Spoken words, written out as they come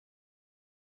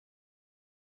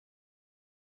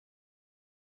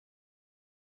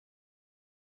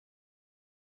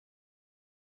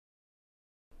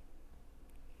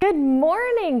Good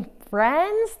morning,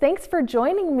 friends. Thanks for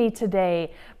joining me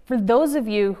today. For those of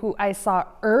you who I saw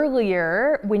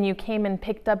earlier when you came and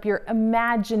picked up your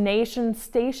imagination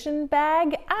station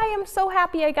bag, I am so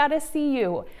happy I got to see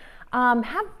you.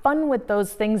 Have fun with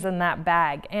those things in that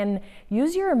bag and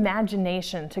use your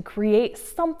imagination to create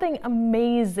something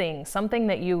amazing, something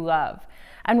that you love.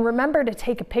 And remember to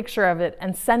take a picture of it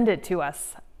and send it to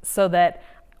us so that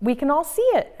we can all see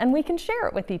it and we can share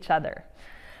it with each other.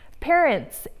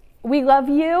 Parents, we love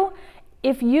you.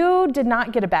 If you did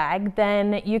not get a bag,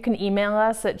 then you can email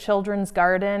us at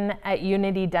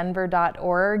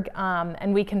childrensgarden@unitydenver.org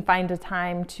and we can find a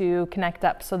time to connect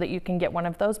up so that you can get one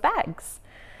of those bags.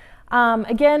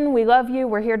 Again, we love you.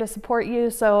 We're here to support you,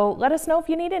 so let us know if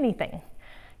you need anything.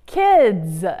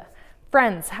 Kids,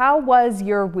 friends, how was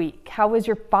your week? How was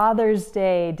your Father's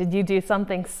Day? Did you do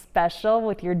something special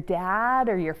with your dad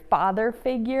or your father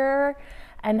figure?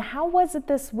 And how was it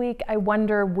this week, I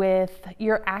wonder, with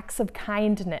your acts of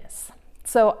kindness?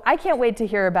 So I can't wait to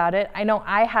hear about it. I know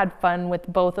I had fun with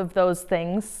both of those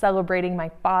things, celebrating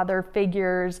my father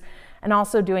figures and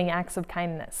also doing acts of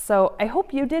kindness. So I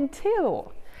hope you did too.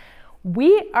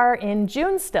 We are in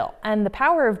June still, and the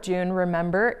power of June,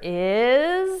 remember,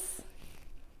 is,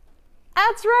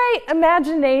 that's right,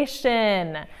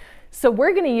 imagination. So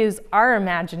we're going to use our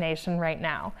imagination right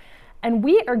now. And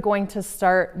we are going to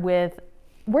start with,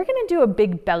 we're going to do a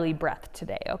big belly breath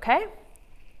today, okay?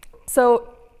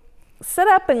 So sit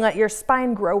up and let your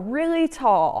spine grow really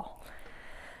tall.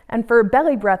 And for a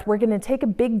belly breath, we're going to take a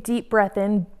big deep breath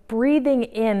in, breathing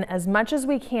in as much as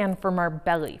we can from our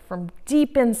belly, from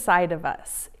deep inside of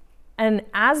us. And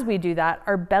as we do that,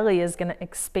 our belly is going to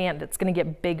expand. It's going to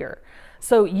get bigger.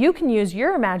 So you can use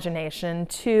your imagination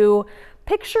to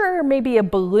picture maybe a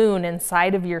balloon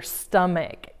inside of your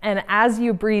stomach. And as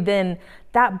you breathe in,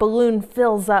 that balloon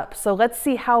fills up. So let's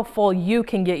see how full you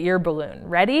can get your balloon.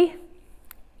 Ready?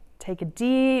 Take a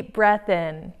deep breath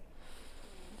in.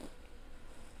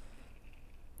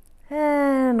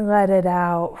 And let it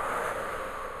out.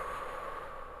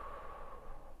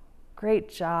 Great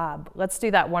job. Let's do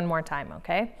that one more time,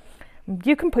 okay?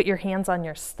 You can put your hands on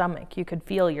your stomach. You could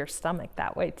feel your stomach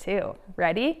that way too.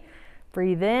 Ready?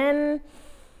 Breathe in,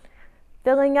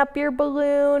 filling up your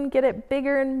balloon, get it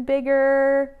bigger and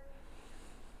bigger.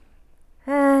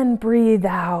 And breathe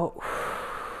out,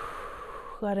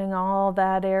 letting all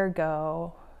that air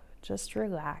go, just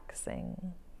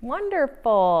relaxing.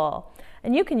 Wonderful.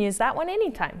 And you can use that one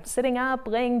anytime, sitting up,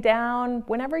 laying down,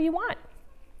 whenever you want.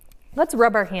 Let's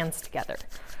rub our hands together.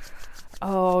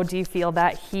 Oh, do you feel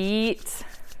that heat?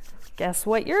 Guess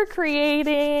what you're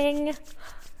creating?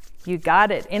 You got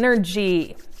it,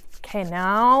 energy. Okay,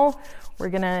 now we're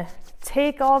gonna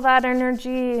take all that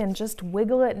energy and just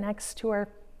wiggle it next to our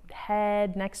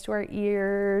head, next to our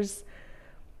ears,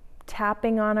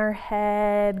 tapping on our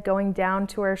head, going down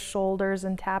to our shoulders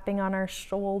and tapping on our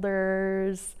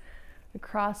shoulders,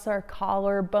 across our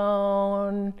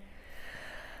collarbone,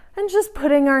 and just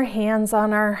putting our hands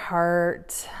on our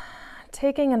heart,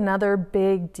 taking another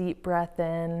big deep breath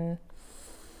in.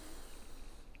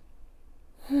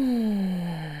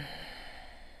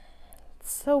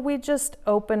 So we just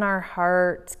open our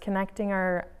heart, connecting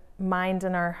our mind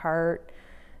and our heart,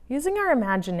 using our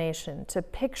imagination to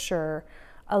picture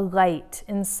a light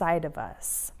inside of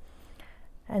us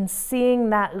and seeing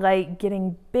that light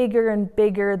getting bigger and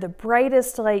bigger, the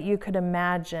brightest light you could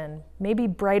imagine, maybe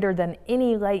brighter than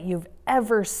any light you've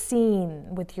ever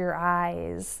seen with your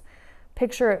eyes.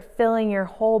 Picture it filling your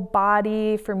whole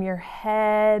body from your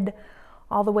head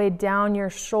all the way down your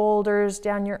shoulders,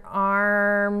 down your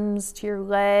arms, to your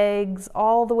legs,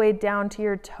 all the way down to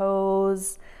your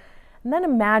toes. And then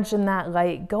imagine that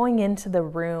light going into the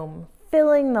room,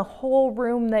 filling the whole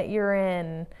room that you're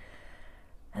in,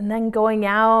 and then going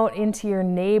out into your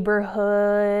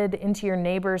neighborhood, into your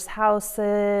neighbors'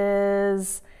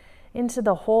 houses, into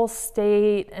the whole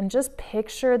state, and just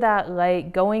picture that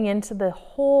light going into the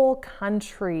whole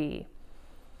country,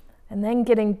 and then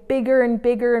getting bigger and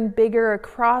bigger and bigger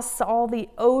across all the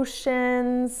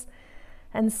oceans,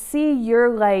 and see your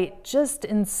light just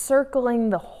encircling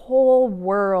the whole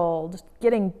world,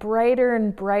 getting brighter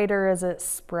and brighter as it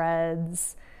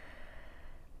spreads.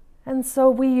 And so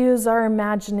we use our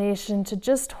imagination to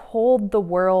just hold the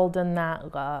world in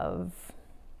that love.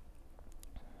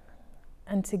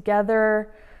 And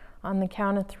together, on the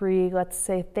count of 3, let's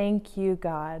say, thank you,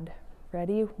 God.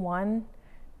 Ready? 1,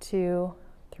 2,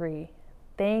 3.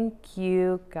 Thank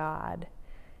you, God.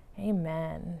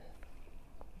 Amen.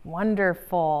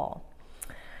 Wonderful.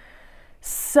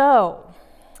 So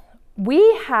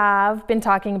We have been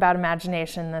talking about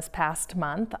imagination this past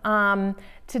month.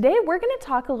 Today we're going to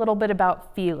talk a little bit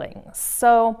about feelings.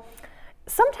 So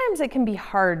sometimes it can be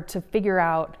hard to figure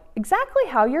out exactly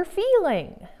how you're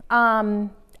feeling.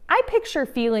 I picture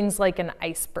feelings like an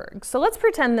iceberg. So let's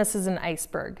pretend this is an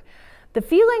iceberg. The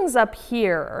feelings up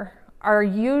here are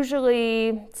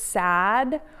usually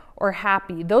sad or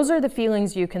happy. Those are the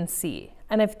feelings you can see.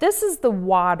 And if this is the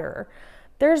water,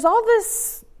 there's all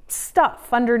this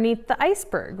stuff underneath the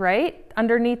iceberg, right?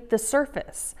 Underneath the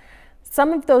surface.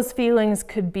 Some of those feelings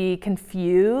could be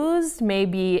confused,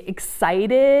 maybe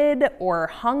excited or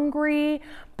hungry,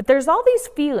 but there's all these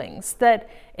feelings that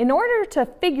in order to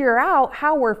figure out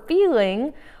how we're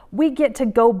feeling, we get to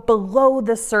go below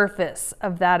the surface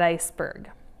of that iceberg.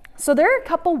 So there are a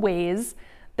couple ways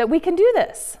that we can do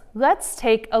this. Let's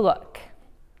take a look.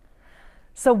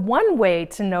 So one way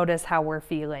to notice how we're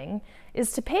feeling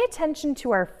is to pay attention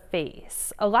to our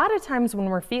face. A lot of times when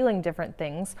we're feeling different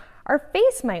things, our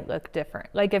face might look different.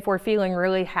 Like if we're feeling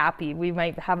really happy, we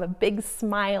might have a big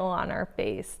smile on our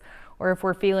face. Or if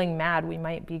we're feeling mad, we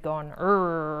might be going,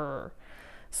 "Urgh."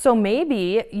 So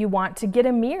maybe you want to get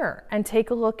a mirror and take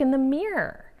a look in the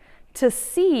mirror to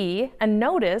see and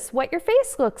notice what your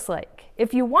face looks like.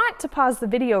 If you want to pause the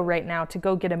video right now to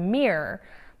go get a mirror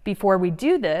before we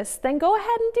do this, then go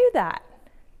ahead and do that.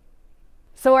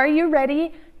 So are you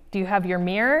ready? Do you have your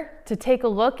mirror to take a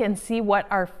look and see what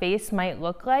our face might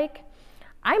look like?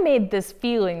 I made this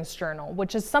feelings journal,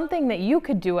 which is something that you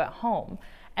could do at home.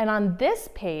 And on this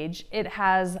page, it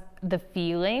has the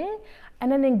feeling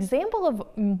and an example of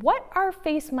what our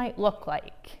face might look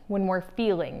like when we're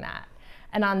feeling that.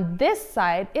 And on this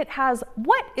side, it has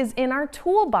what is in our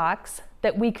toolbox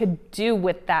that we could do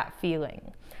with that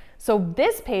feeling. So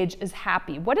this page is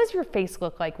happy. What does your face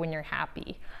look like when you're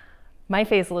happy? My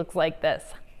face looks like this.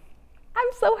 I'm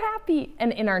so happy.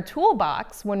 And in our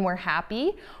toolbox, when we're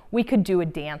happy, we could do a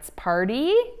dance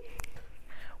party.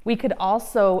 We could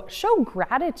also show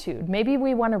gratitude. Maybe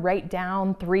we want to write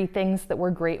down 3 things that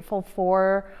we're grateful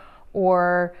for,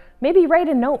 or maybe write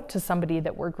a note to somebody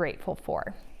that we're grateful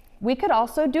for. We could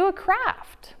also do a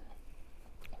craft.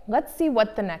 Let's see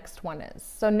what the next one is.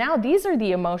 So now these are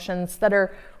the emotions that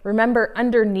are, remember,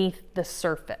 underneath the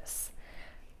surface.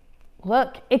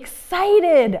 Look,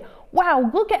 excited.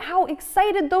 Wow, look at how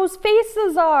excited those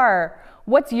faces are.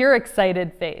 What's your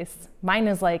excited face? Mine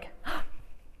is like,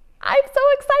 I'm so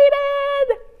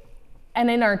excited. And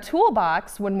in our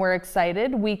toolbox, when we're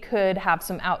excited, we could have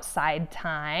some outside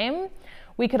time.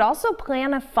 We could also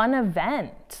plan a fun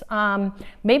event.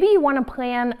 Maybe you want to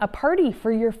plan a party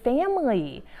for your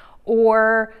family,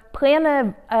 or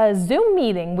plan a Zoom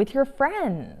meeting with your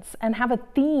friends and have a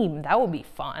theme. That would be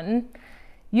fun.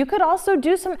 You could also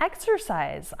do some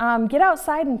exercise. Get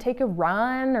outside and take a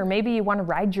run, or maybe you want to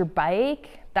ride your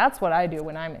bike. That's what I do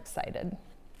when I'm excited.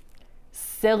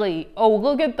 Silly. Oh,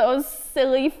 look at those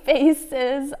silly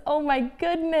faces. Oh my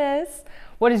goodness.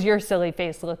 What does your silly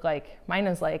face look like? Mine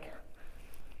is like,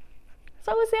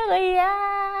 so silly,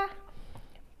 yeah.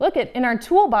 Look at, in our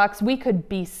toolbox, we could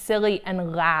be silly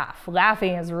and laugh.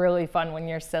 Laughing is really fun when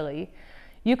you're silly.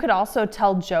 You could also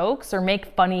tell jokes or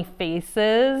make funny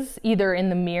faces, either in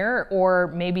the mirror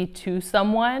or maybe to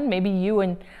someone. Maybe you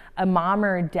and a mom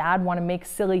or a dad want to make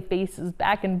silly faces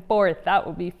back and forth. That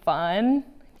would be fun.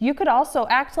 You could also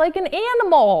act like an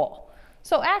animal.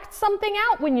 So act something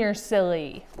out when you're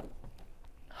silly.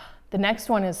 The next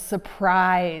one is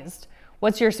surprised.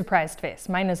 What's your surprised face?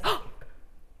 Mine is,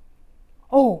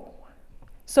 oh.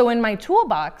 So in my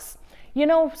toolbox, you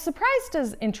know, surprised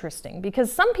is interesting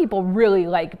because some people really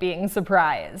like being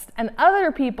surprised and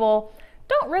other people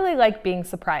don't really like being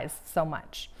surprised so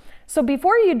much. So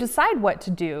before you decide what to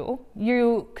do,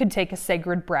 you could take a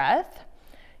sacred breath.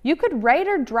 You could write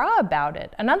or draw about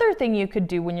it. Another thing you could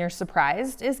do when you're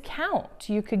surprised is count.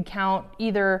 You could count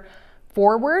either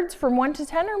forwards from 1 to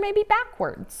 10 or maybe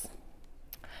backwards.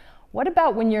 What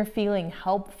about when you're feeling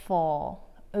helpful?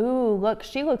 Ooh, look,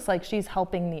 she looks like she's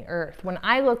helping the earth. When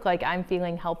I look like I'm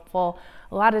feeling helpful,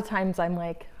 a lot of times I'm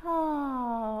like,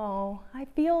 oh, I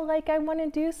feel like I want to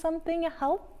do something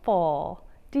helpful.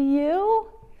 Do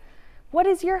you? What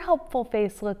does your helpful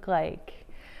face look like?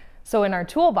 So in our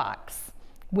toolbox,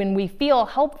 when we feel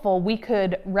helpful, we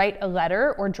could write a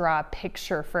letter or draw a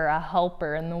picture for a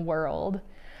helper in the world.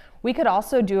 We could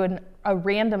also do a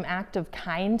random act of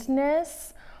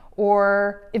kindness,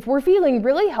 or if we're feeling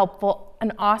really helpful,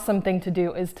 an awesome thing to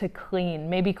do is to clean.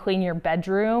 Maybe clean your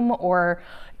bedroom or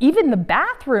even the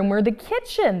bathroom or the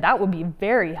kitchen. That would be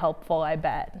very helpful, I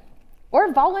bet.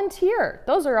 Or volunteer.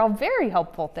 Those are all very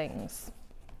helpful things.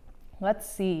 Let's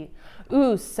see.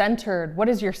 Ooh, centered. What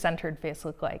does your centered face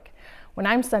look like? When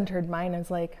I'm centered, mine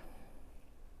is like,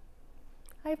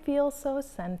 I feel so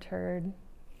centered.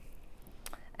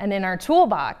 And in our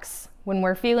toolbox, when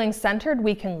we're feeling centered,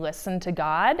 we can listen to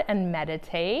God and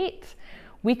meditate.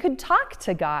 We could talk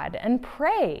to God and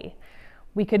pray.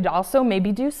 We could also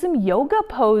maybe do some yoga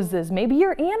poses, maybe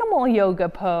your animal yoga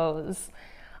pose.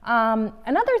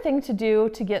 Another thing to do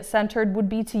to get centered would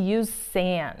be to use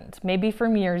sand, maybe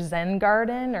from your Zen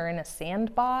garden or in a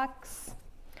sandbox.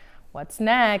 What's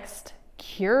next?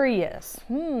 Curious.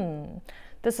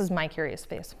 This is my curious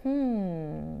face.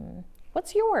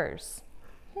 What's yours?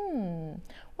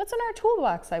 What's in our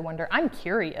toolbox, I wonder? I'm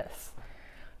curious.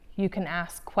 You can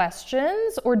ask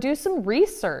questions or do some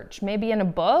research, maybe in a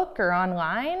book or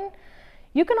online.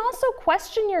 You can also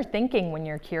question your thinking when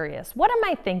you're curious. What am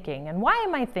I thinking and why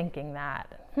am I thinking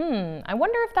that? I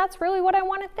wonder if that's really what I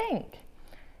want to think.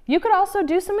 You could also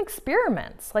do some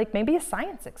experiments, like maybe a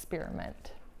science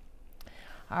experiment.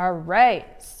 All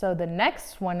right, so the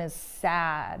next one is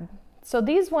sad. So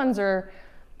these ones are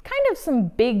kind of some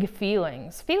big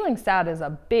feelings. Feeling sad is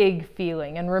a big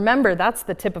feeling, and remember, that's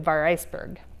the tip of our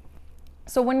iceberg.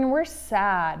 So when we're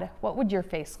sad, what would your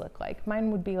face look like?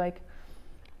 Mine would be like,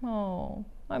 oh,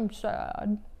 I'm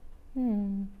sad.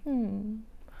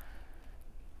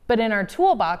 But in our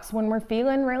toolbox, when we're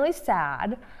feeling really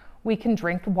sad, we can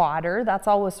drink water. That's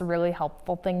always a really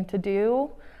helpful thing to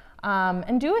do.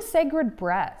 And do a sacred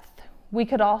breath. We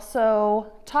could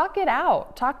also talk it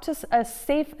out. Talk to a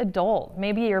safe adult,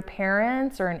 maybe your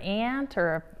parents or an aunt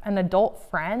or an adult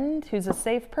friend who's a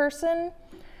safe person.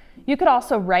 You could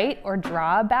also write or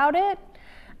draw about it.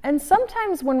 And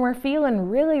sometimes when we're feeling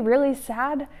really, really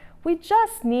sad, we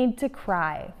just need to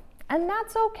cry. And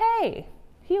that's okay.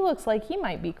 He looks like he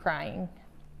might be crying.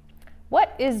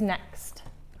 What is next?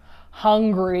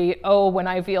 Hungry. Oh, when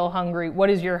I feel hungry. What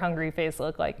does your hungry face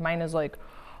look like? Mine is like,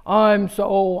 I'm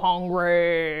so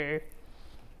hungry.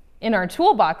 In our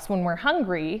toolbox, when we're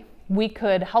hungry, we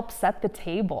could help set the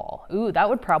table. Ooh, that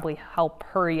would probably help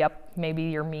hurry up maybe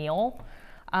your meal.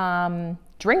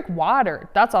 Drink water.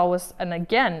 That's always, and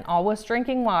again, always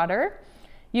drinking water.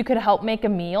 You could help make a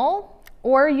meal,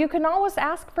 or you can always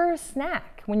ask for a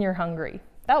snack when you're hungry.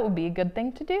 That would be a good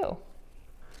thing to do.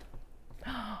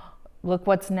 Look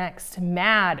what's next.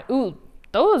 Mad. Ooh,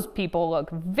 those people look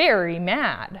very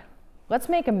mad. Let's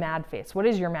make a mad face. What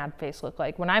does your mad face look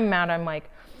like? When I'm mad, I'm like,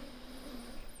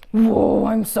 whoa,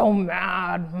 I'm so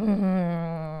mad.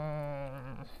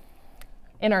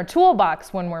 In our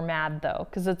toolbox when we're mad though,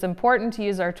 because it's important to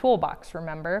use our toolbox,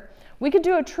 remember? We could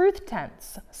do a truth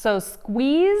tense. So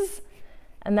squeeze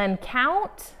and then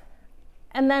count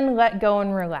and then let go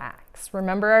and relax.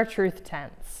 Remember our truth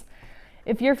tense.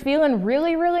 If you're feeling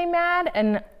really, really mad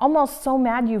and almost so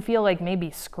mad you feel like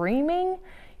maybe screaming,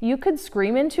 you could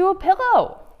scream into a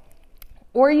pillow.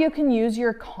 Or you can use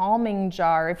your calming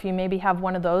jar if you maybe have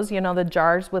one of those, you know, the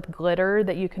jars with glitter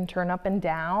that you can turn up and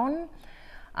down.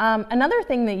 Another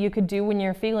thing that you could do when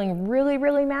you're feeling really,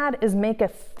 really mad is make a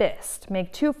fist.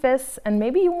 Make two fists, and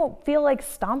maybe you won't feel like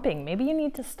stomping. Maybe you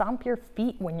need to stomp your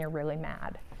feet when you're really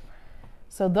mad.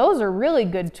 So those are really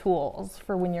good tools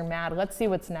for when you're mad. Let's see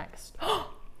what's next.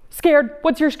 Scared.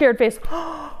 What's your scared face?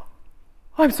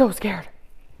 I'm so scared.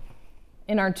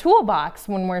 In our toolbox,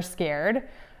 when we're scared,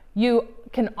 you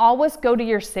can always go to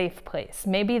your safe place.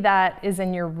 Maybe that is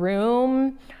in your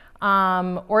room,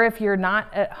 or if you're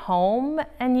not at home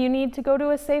and you need to go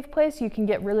to a safe place, you can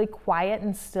get really quiet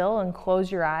and still and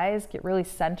close your eyes, get really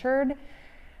centered.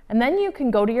 And then you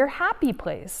can go to your happy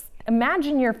place.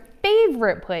 Imagine your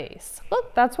favorite place.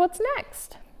 Look, that's what's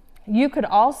next. You could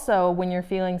also, when you're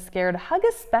feeling scared, hug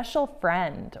a special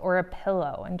friend or a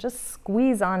pillow and just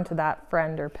squeeze onto that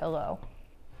friend or pillow.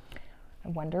 I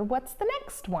wonder what's the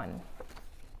next one.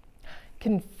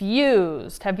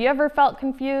 Confused. Have you ever felt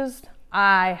confused?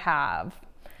 I have.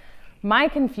 My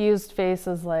confused face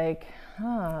is like,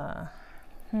 I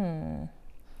don't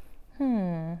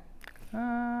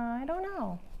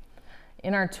know.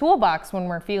 In our toolbox, when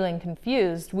we're feeling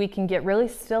confused, we can get really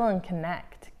still and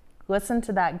connect. Listen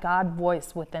to that God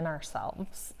voice within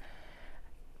ourselves.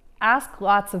 Ask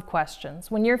lots of questions.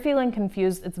 When you're feeling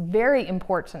confused, it's very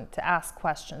important to ask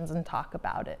questions and talk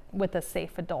about it with a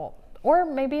safe adult or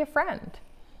maybe a friend.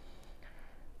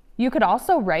 You could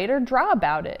also write or draw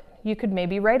about it. You could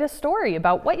maybe write a story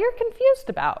about what you're confused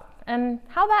about and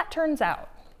how that turns out.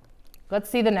 Let's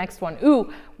see the next one.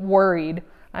 Ooh, worried.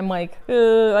 I'm like,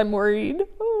 I'm worried.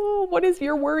 Oh, what does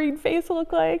your worried face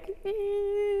look like?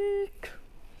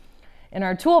 In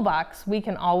our toolbox, we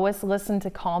can always listen to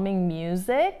calming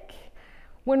music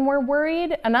When we're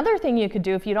worried, another thing you could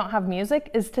do if you don't have music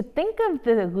is to think of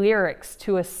the lyrics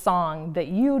to a song that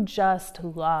you just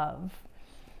love.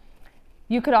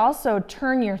 You could also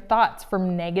turn your thoughts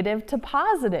from negative to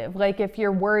positive. Like if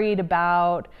you're worried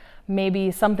about maybe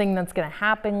something that's going to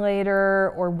happen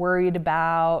later, or worried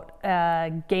about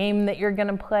a game that you're going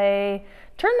to play,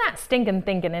 turn that stinking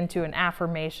thinking into an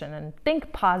affirmation and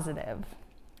think positive.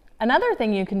 Another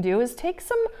thing you can do is take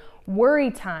some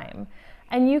worry time.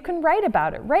 And you can write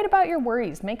about it. Write about your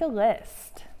worries. Make a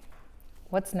list.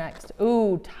 What's next?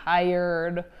 Ooh,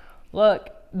 tired.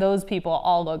 Look, those people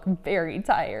all look very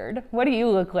tired. What do you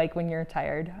look like when you're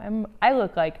tired? I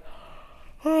look like,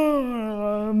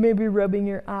 maybe rubbing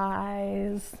your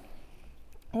eyes.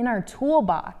 In our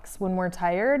toolbox, when we're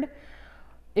tired,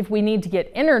 if we need to get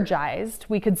energized,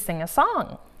 we could sing a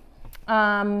song.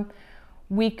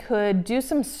 We could do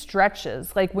some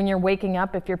stretches, like when you're waking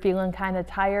up, if you're feeling kind of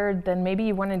tired, then maybe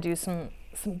you want to do some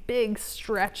big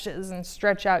stretches and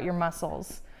stretch out your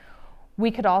muscles.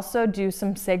 We could also do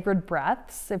some sacred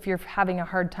breaths. If you're having a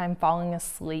hard time falling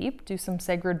asleep, do some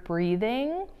sacred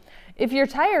breathing. If you're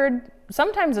tired,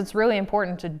 sometimes it's really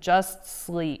important to just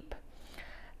sleep.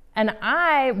 And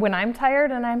when I'm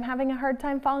tired and I'm having a hard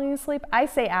time falling asleep, I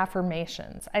say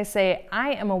affirmations. I say,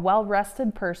 I am a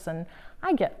well-rested person.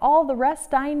 I get all the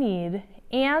rest I need,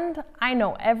 and I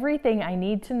know everything I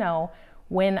need to know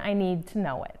when I need to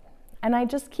know it. And I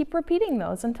just keep repeating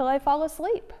those until I fall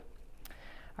asleep.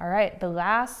 All right, the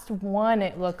last one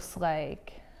it looks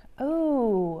like.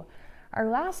 Oh, our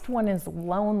last one is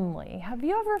lonely. Have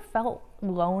you ever felt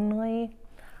lonely?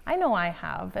 I know I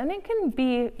have, and it can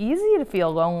be easy to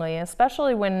feel lonely,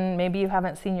 especially when maybe you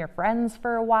haven't seen your friends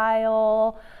for a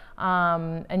while,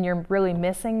 and you're really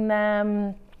missing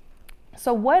them.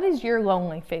 So what does your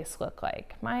lonely face look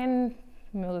like? Mine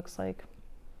looks like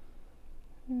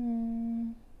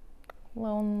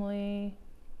lonely.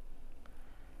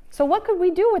 So what could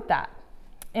we do with that?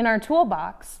 In our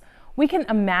toolbox, we can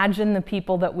imagine the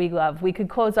people that we love. We could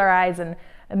close our eyes and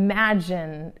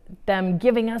imagine them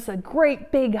giving us a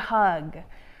great big hug.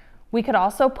 We could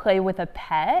also play with a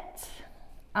pet.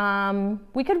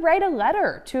 We could write a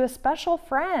letter to a special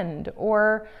friend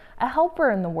or a helper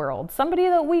in the world, somebody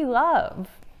that we love.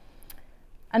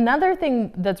 Another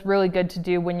thing that's really good to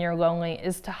do when you're lonely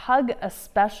is to hug a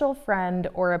special friend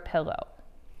or a pillow.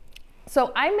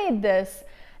 So I made this,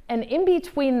 and in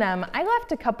between them, I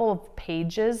left a couple of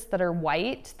pages that are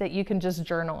white that you can just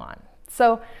journal on.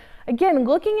 So again,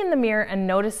 looking in the mirror and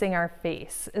noticing our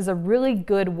face is a really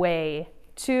good way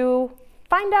to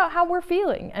find out how we're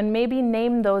feeling and maybe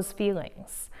name those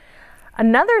feelings.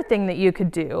 Another thing that you could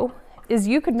do is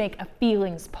you could make a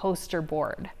feelings poster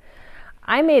board.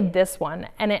 I made this one,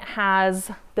 and it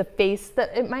has the face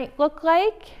that it might look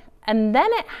like, and then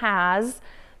it has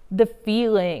the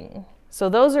feeling. So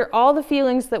those are all the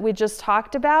feelings that we just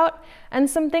talked about, and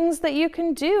some things that you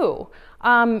can do.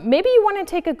 Maybe you want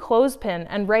to take a clothespin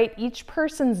and write each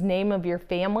person's name of your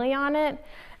family on it,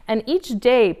 and each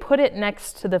day put it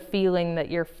next to the feeling that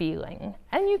you're feeling,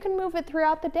 and you can move it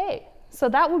throughout the day. So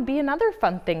that would be another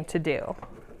fun thing to do.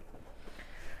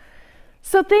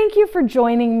 So thank you for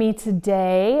joining me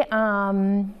today.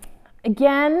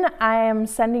 Again, I am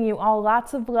sending you all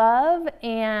lots of love,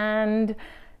 and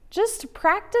just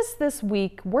practice this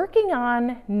week working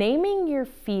on naming your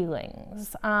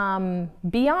feelings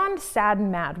beyond sad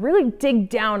and mad. Really dig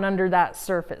down under that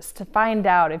surface to find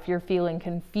out if you're feeling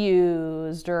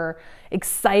confused or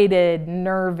excited,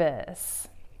 nervous.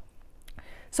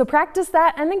 So practice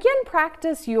that, and again,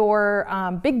 practice your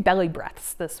big belly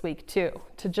breaths this week too,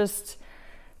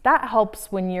 that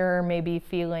helps when you're maybe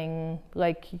feeling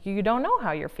like you don't know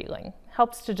how you're feeling.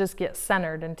 Helps to just get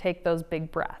centered and take those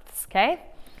big breaths, okay?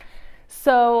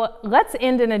 So let's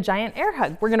end in a giant air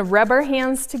hug. We're gonna rub our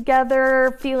hands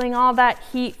together, feeling all that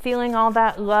heat, feeling all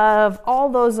that love, all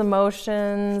those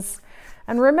emotions.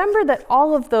 And remember that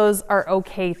all of those are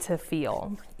okay to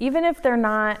feel. Even if they're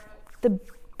not the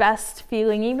best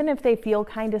feeling, even if they feel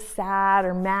kind of sad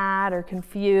or mad or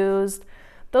confused,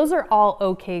 those are all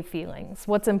okay feelings.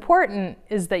 What's important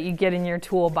is that you get in your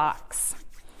toolbox.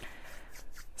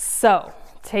 So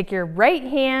take your right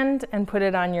hand and put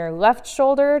it on your left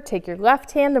shoulder. Take your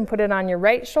left hand and put it on your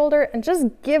right shoulder, and just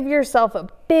give yourself a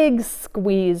big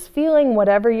squeeze, feeling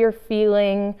whatever you're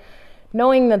feeling,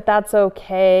 knowing that that's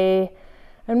okay.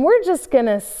 And we're just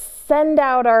gonna send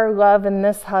out our love in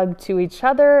this hug to each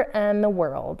other and the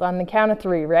world. On the count of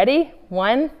 3, ready?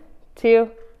 1, 2,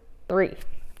 3.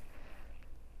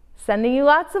 Sending you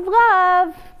lots of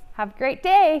love. Have a great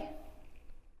day.